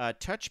the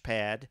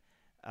touchpad,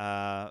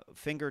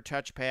 finger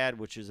touchpad,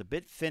 which is a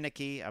bit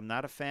finicky. I'm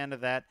not a fan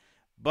of that.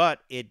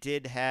 But it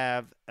did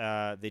have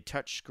the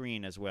touch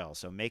screen as well,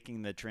 so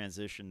making the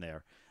transition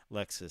there,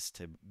 Lexus,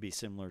 to be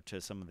similar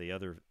to some of the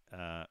other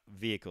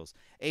vehicles.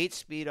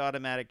 8-speed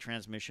automatic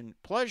transmission,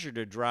 pleasure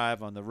to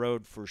drive on the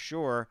road for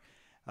sure.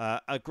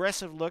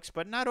 Aggressive looks,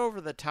 but not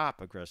over-the-top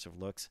aggressive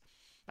looks.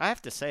 I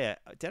have to say,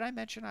 did I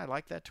mention I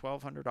like that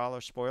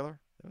 $1,200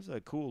 spoiler? It was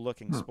a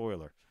cool-looking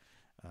spoiler.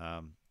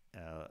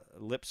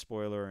 Lip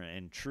spoiler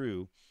in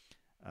true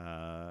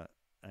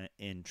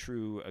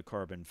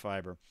carbon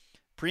fiber.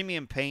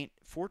 Premium paint,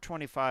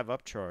 $425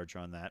 upcharge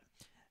on that.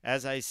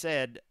 As I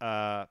said,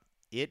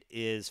 it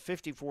is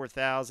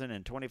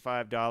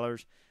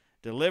 $54,025.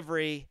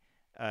 Delivery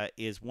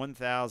is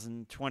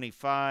 $1,025.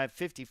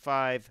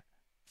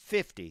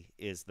 $55.50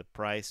 is the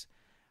price.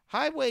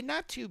 Highway,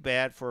 not too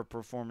bad for a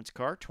performance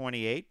car.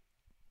 $28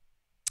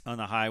 on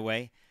the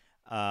highway.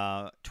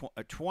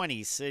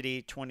 20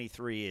 city,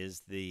 23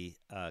 is the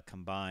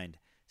combined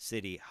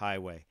city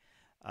highway.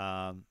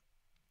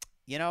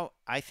 You know,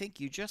 I think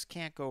you just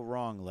can't go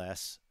wrong,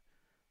 Les,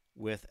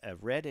 with a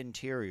red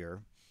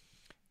interior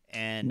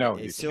and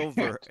a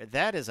silver. Can't.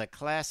 That is a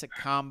classic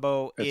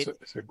combo.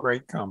 It's a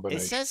great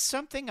combination. It says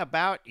something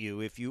about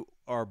you if you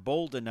are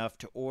bold enough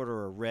to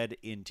order a red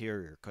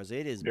interior, because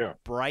it is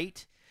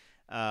bright.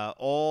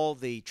 All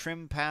the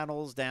trim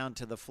panels down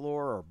to the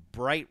floor are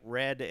bright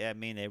red. I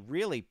mean, it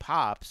really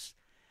pops.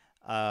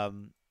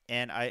 And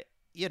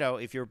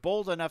if you're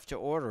bold enough to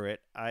order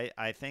it,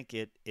 I think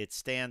it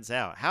stands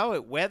out. How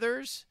it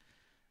weathers,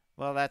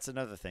 well, that's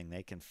another thing.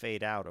 They can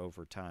fade out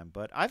over time.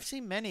 But I've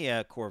seen many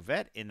a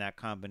Corvette in that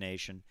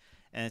combination,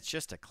 and it's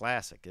just a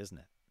classic, isn't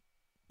it?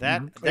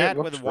 That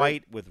with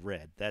white with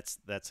red, that's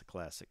a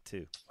classic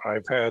too.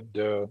 I've had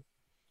 2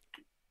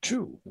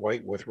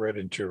 white with red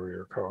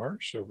interior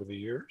cars over the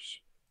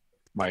years,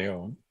 my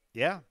own.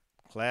 Yeah,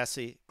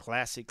 classy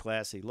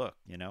look,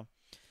 you know.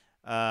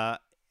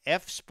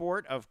 F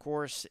Sport, of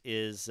course,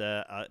 is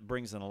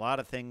brings in a lot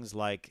of things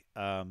like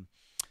a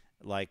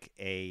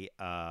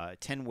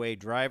 10-way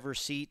driver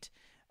seat.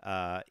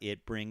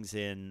 It brings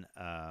in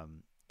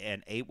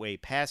an 8-way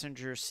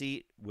passenger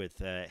seat with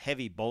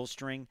heavy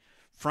bolstering,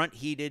 front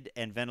heated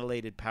and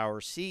ventilated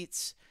power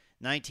seats,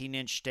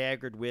 19-inch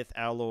staggered width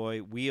alloy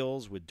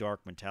wheels with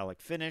dark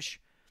metallic finish,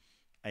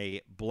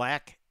 a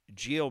black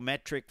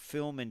geometric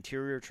film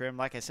interior trim.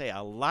 Like I say,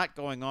 a lot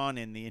going on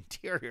in the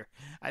interior.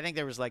 I think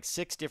there was like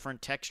 6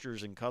 different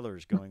textures and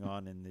colors going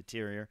on in the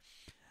interior.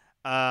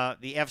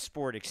 the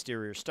F-Sport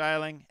exterior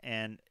styling,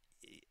 and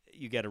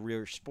you get a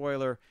rear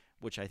spoiler,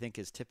 which I think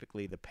is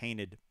typically the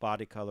painted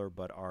body color,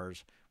 but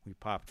ours we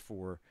popped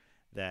for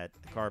that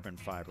carbon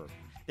fiber.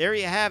 There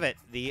you have it,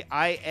 the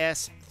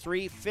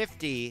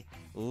IS350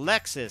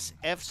 Lexus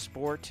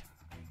F-Sport,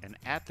 an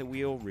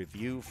at-the-wheel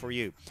review for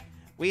you.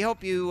 We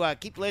hope you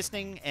keep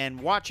listening and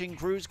watching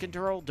Cruise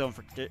Control. Don't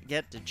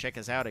forget to check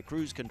us out at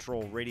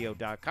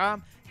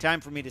cruisecontrolradio.com.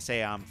 Time for me to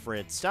say I'm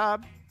Fred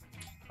Staub.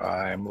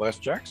 I'm Les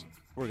Jackson.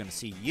 We're going to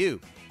see you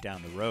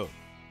down the road.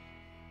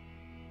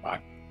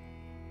 Bye.